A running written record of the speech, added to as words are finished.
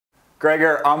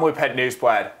Gregor, Omloop Het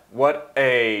Nieuwsblad. What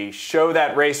a show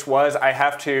that race was. I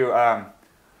have to,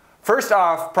 first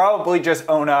off, probably just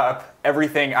own up.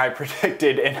 Everything I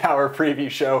predicted in our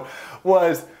preview show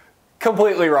was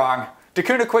completely wrong.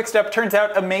 Deceuninck-Quickstep turns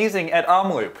out amazing at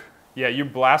Omloop. Yeah, you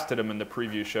blasted them in the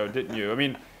preview show, didn't you? I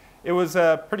mean, it was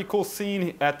a pretty cool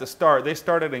scene at the start. They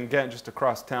started in Ghent, just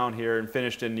across town here, and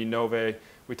finished in Ninove.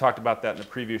 We talked about that in the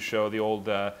preview show, the old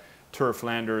Tour of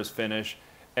Flanders finish.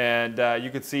 And you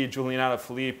could see Julian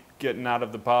Alaphilippe getting out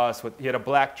of the bus. He had a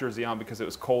black jersey on because it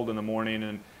was cold in the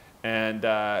morning, and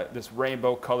this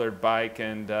rainbow-colored bike,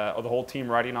 and the whole team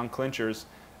riding on clinchers.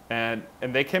 And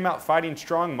they came out fighting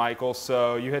strong, Michael,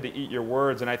 so you had to eat your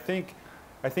words. And I think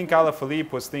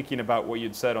Alaphilippe was thinking about what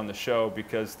you'd said on the show,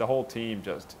 because the whole team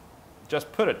just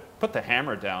put the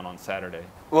hammer down on Saturday.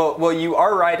 Well, you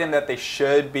are right in that they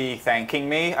should be thanking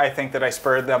me. I think that I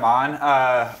spurred them on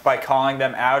by calling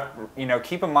them out. You know,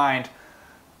 keep in mind,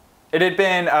 it had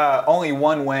been only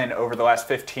one win over the last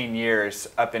 15 years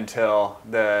up until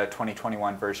the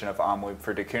 2021 version of Omloop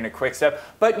for Deceuninck-Quickstep.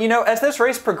 But, you know, as this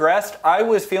race progressed, I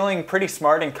was feeling pretty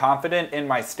smart and confident in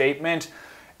my statement.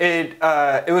 It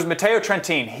was Matteo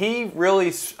Trentin. He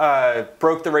really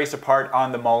broke the race apart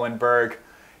on the Molenberg.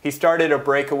 He started a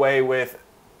breakaway with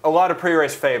a lot of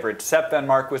pre-race favorites. Sepp Van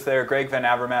Mark was there, Greg Van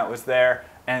Avermaet was there,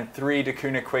 and three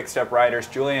Deceuninck-Quickstep riders,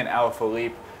 Julian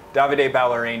Alaphilippe, Davide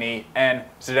Ballerini, and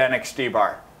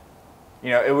Deceuninck-Quickstep.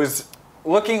 You know, it was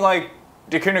looking like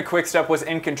Deceuninck-Quickstep was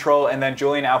in control, and then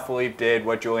Julian Alaphilippe did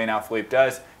what Julian Alaphilippe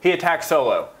does. He attacked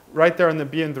solo. Right there on the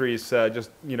Biendries, just,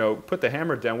 you know, put the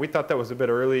hammer down. We thought that was a bit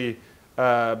early,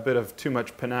 bit of too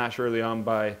much panache early on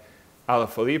by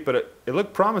Alaphilippe, but it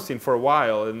looked promising for a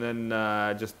while, and then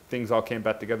just things all came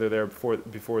back together there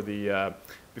before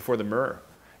the Mur.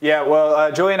 Yeah, well,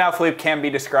 Julian Alaphilippe can be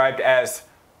described as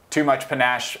too much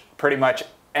panache pretty much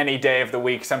any day of the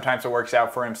week. Sometimes it works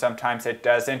out for him, sometimes it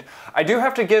doesn't. I do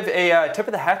have to give a tip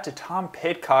of the hat to Tom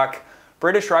Pidcock,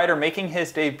 British rider making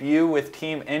his debut with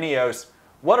Team Ineos.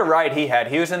 What a ride he had.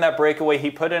 He was in that breakaway.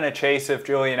 He put in a chase of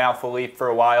Julian Alaphilippe for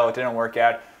a while. It didn't work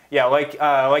out. Yeah,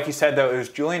 like you said, though, it was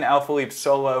Julian Alaphilippe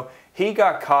solo. He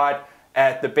got caught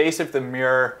at the base of the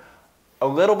Mur. A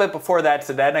little bit before that,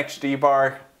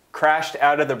 Deceuninck-Quickstep crashed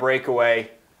out of the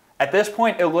breakaway. At this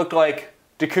point, it looked like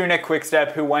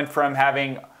Deceuninck-Quickstep, who went from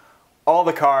having all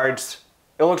the cards,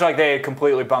 it looked like they had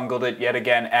completely bungled it yet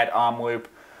again at Omloop.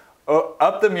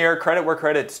 Up the Mur, credit where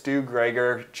credit's due,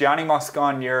 Gregor. Gianni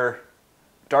Moscon, your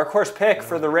dark horse pick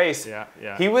for the race. Yeah.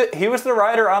 He was the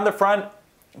rider on the front,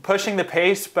 pushing the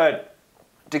pace, but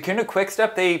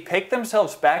Deceuninck-Quickstep, they picked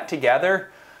themselves back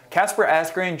together. Kasper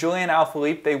Asgreen, Julian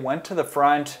Alaphilippe, they went to the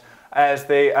front as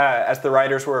the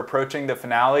riders were approaching the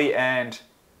finale and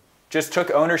just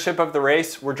took ownership of the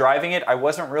race, were driving it. I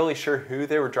wasn't really sure who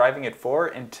they were driving it for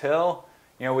until,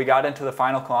 you know, we got into the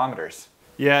final kilometers.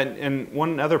 Yeah, and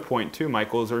one other point too,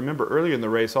 Michael, is I remember earlier in the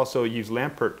race also Yves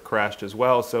Lampert crashed as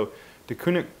well, so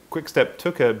Deceuninck-Quickstep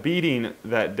took a beating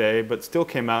that day, but still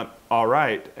came out all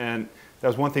right. And that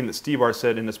was one thing that Steve R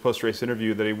said in his post-race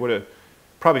interview, that he would have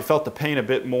probably felt the pain a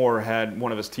bit more had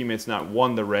one of his teammates not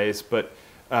won the race. But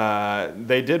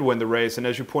they did win the race. And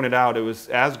as you pointed out, it was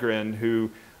Asgreen who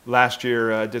last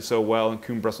year did so well in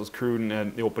Kuhn-Brussels-Cruden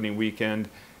and the opening weekend.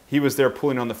 He was there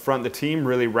pulling on the front. The team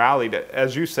really rallied.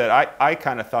 As you said, I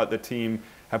kind of thought the team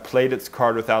had played its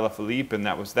card with Alaphilippe, and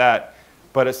that was that.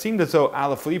 But it seemed as though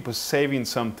Alaphilippe was saving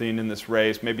something in this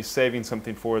race, maybe saving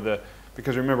something for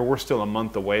because remember, we're still a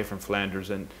month away from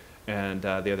Flanders and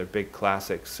the other big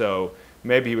classics. So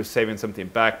maybe he was saving something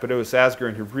back. But it was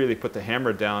Asgreen who really put the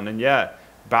hammer down. And yeah,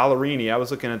 Ballerini, I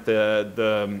was looking at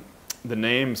the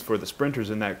names for the sprinters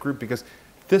in that group, because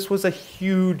this was a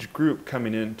huge group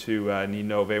coming into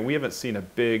Ninove. And we haven't seen a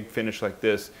big finish like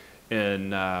this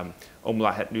in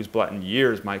Omloop Het Nieuwsblad in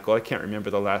years, Michael. I can't remember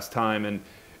the last time.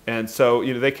 And so,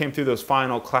 you know, they came through those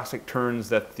final classic turns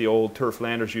that the old Tour of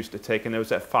Flanders used to take, and there was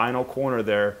that final corner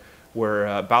there where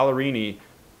Ballerini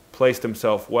placed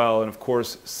himself well, and of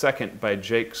course second by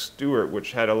Jake Stewart,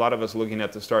 which had a lot of us looking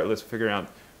at the start list figuring out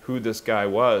who this guy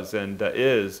was and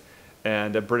is,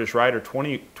 and a British rider,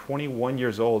 21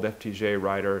 years old, FDJ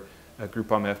rider,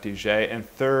 Groupama FDJ, and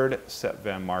third, Sepp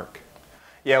Van Mark.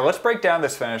 Yeah, let's break down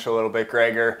this finish a little bit,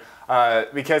 Gregor,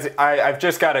 because I've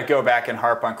just got to go back and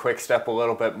harp on Quickstep a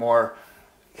little bit more.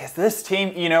 Because this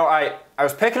team, you know, I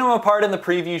was picking them apart in the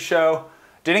preview show,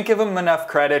 didn't give them enough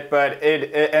credit, but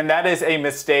and that is a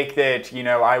mistake that, you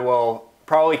know, I will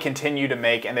probably continue to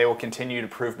make, and they will continue to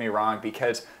prove me wrong,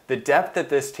 because the depth that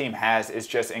this team has is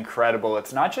just incredible.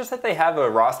 It's not just that they have a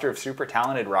roster of super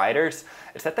talented riders,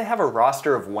 it's that they have a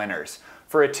roster of winners.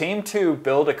 For a team to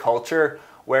build a culture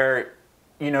where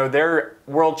their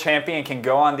world champion can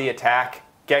go on the attack,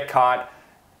 get caught.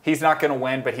 He's not going to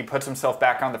win, but he puts himself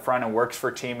back on the front and works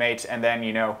for teammates. And then,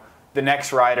 the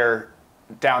next rider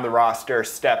down the roster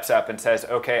steps up and says,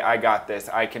 okay, I got this.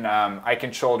 I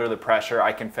can shoulder the pressure.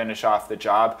 I can finish off the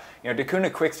job.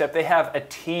 Deceuninck-Quickstep, they have a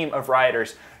team of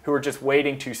riders who are just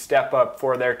waiting to step up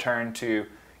for their turn to,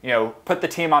 put the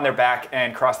team on their back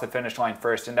and cross the finish line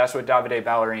first. And that's what Davide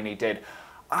Ballerini did.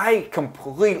 I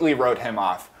completely wrote him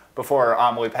off before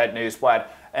Omloop Het Nieuwsblad.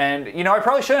 And, I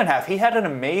probably shouldn't have. He had an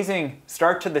amazing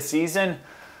start to the season.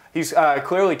 He's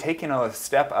clearly taken a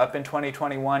step up in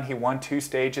 2021. He won 2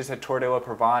 stages at Tour de la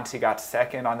Provence. He got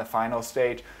second on the final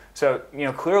stage. So,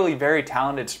 clearly very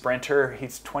talented sprinter.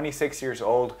 He's 26 years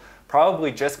old,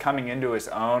 probably just coming into his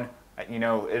own.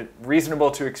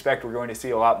 Reasonable to expect we're going to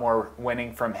see a lot more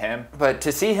winning from him. But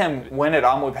to see him win at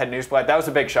Omloop Het Nieuwsblad, that was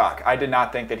a big shock. I did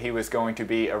not think that he was going to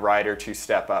be a rider to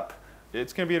step up.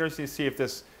 It's going to be interesting to see if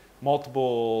this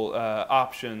multiple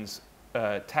options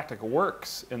tactic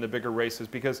works in the bigger races,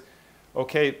 because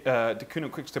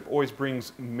Deceuninck-Quickstep always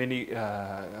brings many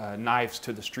knives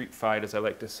to the street fight, as I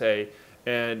like to say,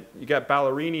 and you got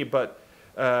Ballerini, but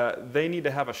they need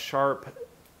to have a sharp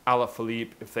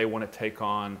Alaphilippe if they want to take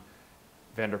on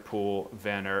Van der Poel,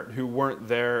 Van Aert, who weren't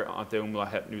there at the Omloop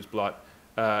Het Nieuwsblad,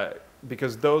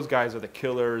 because those guys are the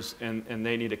killers, and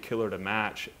they need a killer to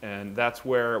match, and that's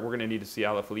where we're going to need to see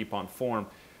Alaphilippe on form.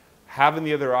 Having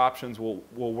the other options will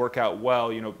work out well.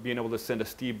 Being able to send a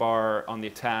Stibar on the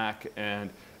attack, and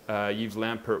Yves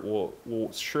Lampaert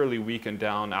will surely weaken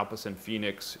down Alpecin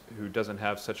Phoenix, who doesn't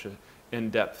have such an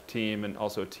in-depth team, and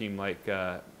also a team like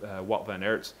Wout van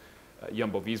Aert's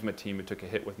Jumbo-Visma team, who took a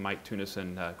hit with Mike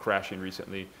Teunissen crashing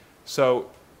recently. So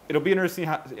it'll be interesting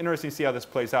to see how this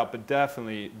plays out. But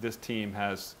definitely, this team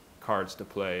has cards to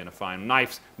play in a fine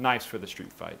knives for the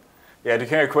street fight. Yeah,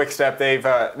 Deceuninck-Quickstep,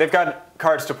 they've got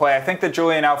cards to play. I think that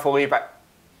Julian Alaphilippe,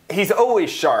 he's always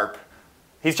sharp.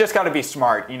 He's just got to be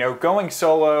smart. Going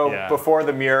solo before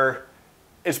the mirror,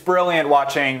 it's brilliant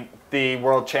watching the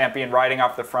world champion riding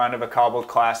off the front of a cobbled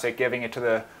classic, giving it to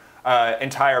the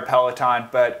entire peloton,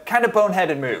 but kind of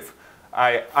boneheaded move.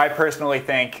 I personally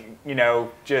think,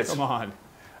 just... Come on.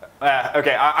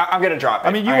 Okay, I'm going to drop it.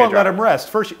 I mean, you won't let him rest.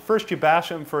 First you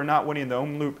bash him for not winning the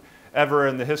Omloop ever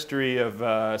in the history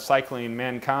of cycling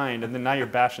mankind, and then now you're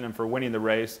bashing him for winning the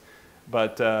race,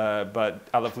 but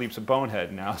Alaphilippe's a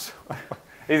bonehead now, so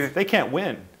they can't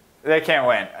win. They can't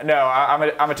win. No,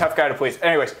 I'm a tough guy to please.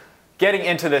 Anyways, getting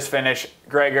into this finish,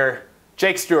 Gregor,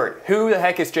 Jake Stewart. Who the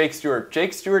heck is Jake Stewart?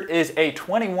 Jake Stewart is a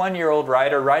 21-year-old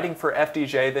rider riding for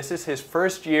FDJ. This is his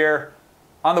first year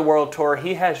on the World Tour.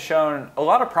 He has shown a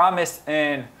lot of promise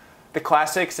in the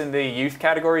classics in the youth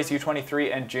categories,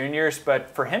 U23 and juniors, but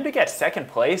for him to get second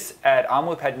place at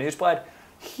Omloop Het Nieuwsblad,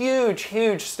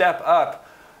 huge step up.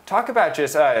 Talk about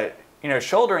just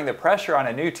shouldering the pressure on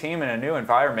a new team and a new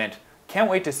environment. Can't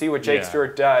wait to see what Jake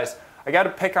Stewart does. I got to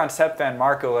pick on Sepp van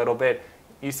Mark a little bit.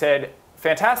 You said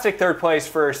fantastic third place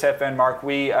for Sepp van Mark.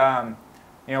 We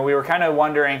were kind of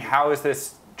wondering, how is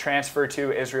this transfer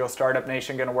to Israel Startup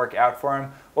Nation going to work out for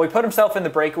him? Well, he put himself in the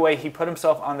breakaway. He put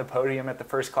himself on the podium at the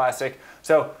first classic.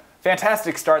 So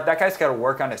fantastic start. That guy's got to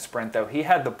work on his sprint, though. He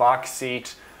had the box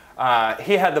seat. He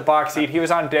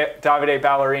was on Davide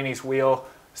Ballerini's wheel,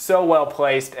 so well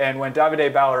placed. And when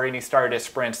Davide Ballerini started his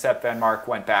sprint, Sepp van Mark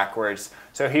went backwards.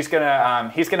 So he's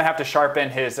gonna have to sharpen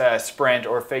his sprint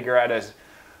or figure out his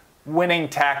winning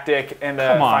tactic in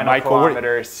the final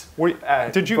kilometers.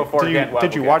 Did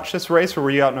you watch this race, or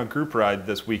were you out on a group ride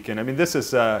this weekend? I mean, this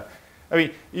is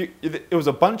it was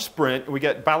a bunch sprint. We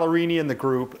get Ballerini in the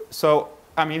group, so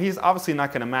I mean, he's obviously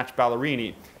not going to match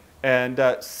Ballerini. And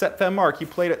Sepp van Mark, he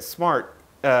played it smart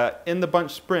in the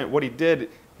bunch sprint. What he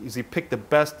did is he picked the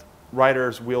best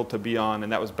rider's wheel to be on,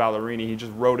 and that was Ballerini. He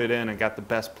just rode it in and got the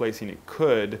best placing he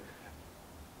could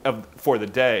for the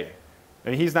day.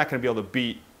 And he's not going to be able to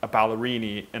beat a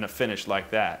Ballerini in a finish like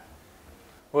that.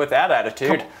 With that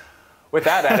attitude,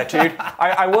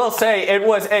 I will say it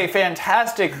was a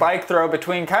fantastic bike throw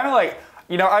between kind of like,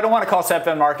 I don't want to call Sepp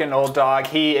van Mark an old dog.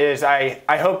 He is, I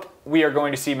hope we are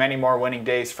going to see many more winning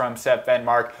days from Sepp van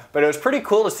Mark, but it was pretty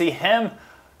cool to see him,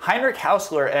 Heinrich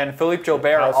Hausler and Philippe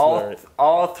Gilbert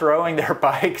all throwing their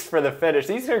bikes for the finish.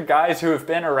 These are guys who have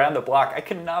been around the block. I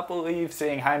could not believe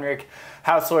seeing Heinrich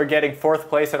Hausler getting 4th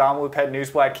place at Omloop Het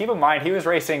Nieuwsblad. Keep in mind, he was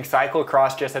racing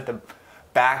cyclocross just at the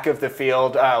back of the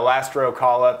field, last row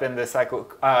call-up in the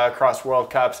cyclocross World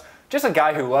Cups. Just a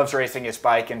guy who loves racing his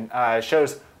bike and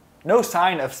shows no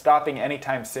sign of stopping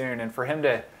anytime soon. And for him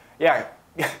to,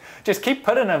 just keep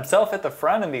putting himself at the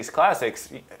front in these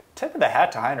classics, tip of the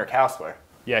hat to Heinrich Hausler.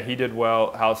 Yeah, he did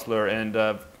well, Hausler, and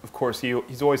of course,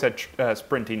 he's always had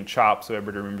sprinting chops, so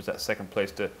everybody remembers that second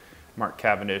place to Mark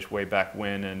Cavendish way back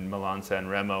when in Milan-San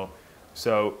Remo.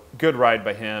 So good ride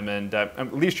by him, and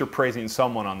at least you're praising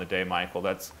someone on the day, Michael.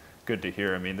 That's good to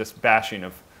hear. I mean, this bashing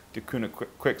of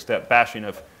Deceuninck-Quickstep, bashing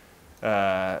of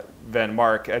Van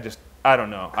Mark, I don't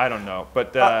know.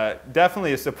 But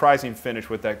definitely a surprising finish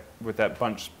with that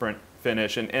bunch sprint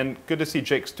finish, and good to see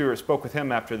Jake Stewart. Spoke with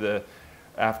him after the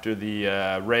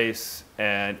race,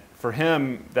 and for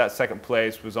him that second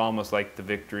place was almost like the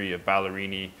victory of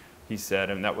Ballerini, he said,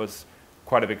 and that was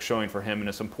quite a big showing for him, and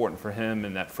it's important for him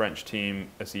and that French team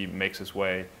as he makes his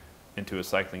way into his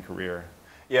cycling career.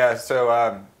 Yeah, so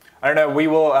I don't know, we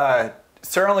will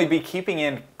certainly be keeping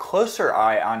a closer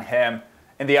eye on him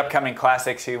in the upcoming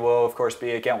classics. He will, of course,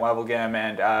 be at Ghent-Wevelgem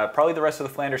and probably the rest of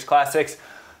the Flanders Classics.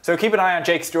 So keep an eye on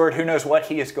Jake Stewart. Who knows what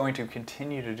he is going to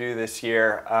continue to do this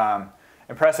year.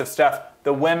 Impressive stuff.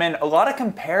 The women, a lot of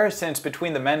comparisons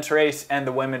between the men's race and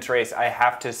the women's race, I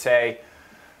have to say.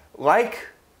 Like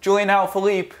Julian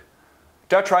Alaphilippe,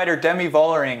 Dutch rider Demi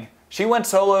Vollering, she went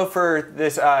solo for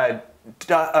this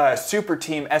super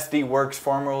team SD Works,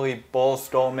 formerly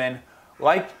Boels-Dolman.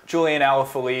 Like Julian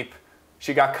Alaphilippe,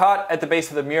 she got caught at the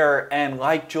base of the Muur, and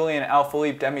like Julian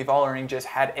Alaphilippe, Demi Vollering just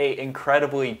had an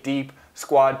incredibly deep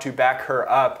squad to back her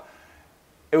up.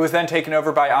 It was then taken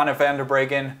over by Anna van der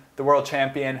Breggen, the world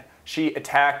champion. She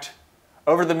attacked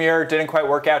over the Muur, didn't quite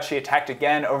work out. She attacked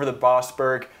again over the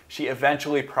Bosberg. She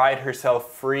eventually pried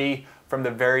herself free from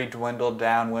the very dwindled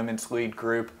down women's lead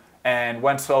group and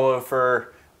went solo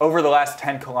for over the last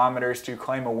 10 kilometers to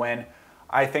claim a win.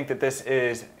 I think that this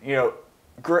is,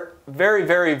 very,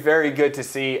 very, very good to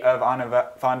see of Anna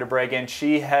van der Breggen.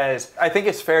 She has, I think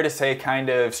it's fair to say, kind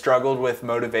of struggled with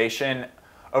motivation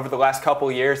over the last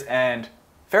couple years, and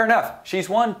fair enough. She's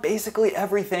won basically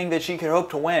everything that she could hope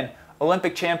to win.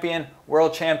 Olympic champion,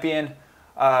 world champion,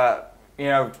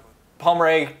 Palmares,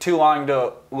 too long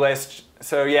to list.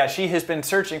 So yeah, she has been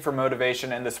searching for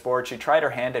motivation in the sport. She tried her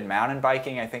hand in mountain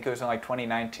biking. I think it was in like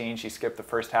 2019. She skipped the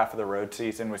first half of the road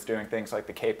season, was doing things like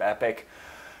the Cape Epic.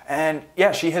 And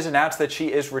yeah, she has announced that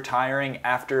she is retiring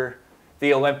after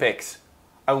the Olympics.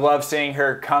 I love seeing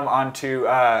her come onto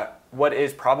what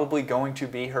is probably going to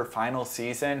be her final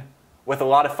season with a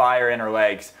lot of fire in her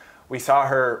legs. We saw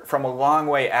her from a long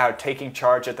way out taking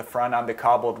charge at the front on the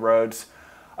cobbled roads,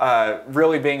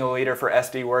 really being a leader for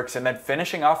SD Works, and then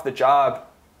finishing off the job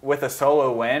with a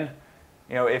solo win.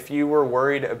 If you were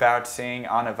worried about seeing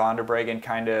Anna van der Breggen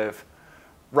kind of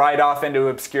ride off into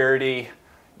obscurity,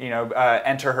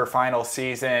 enter her final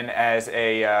season as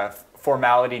a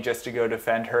formality just to go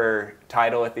defend her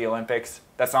title at the Olympics,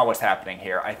 that's not what's happening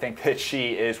here. I think that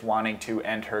she is wanting to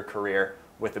end her career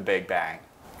with a big bang.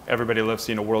 Everybody loves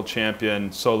seeing a world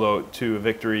champion solo to a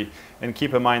victory, and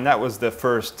keep in mind that was the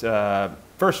first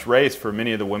race for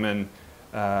many of the women,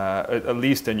 at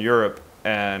least in Europe,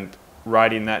 and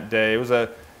riding that day. It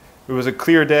was a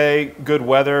clear day, good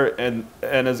weather, and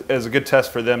as a good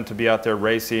test for them to be out there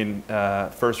racing,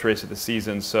 first race of the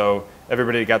season. So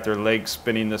everybody got their legs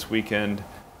spinning this weekend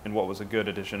in what was a good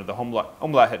edition of the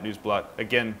Omloop Het Nieuwsblad.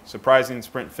 Again, surprising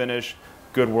sprint finish,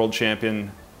 good world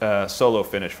champion solo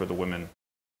finish for the women.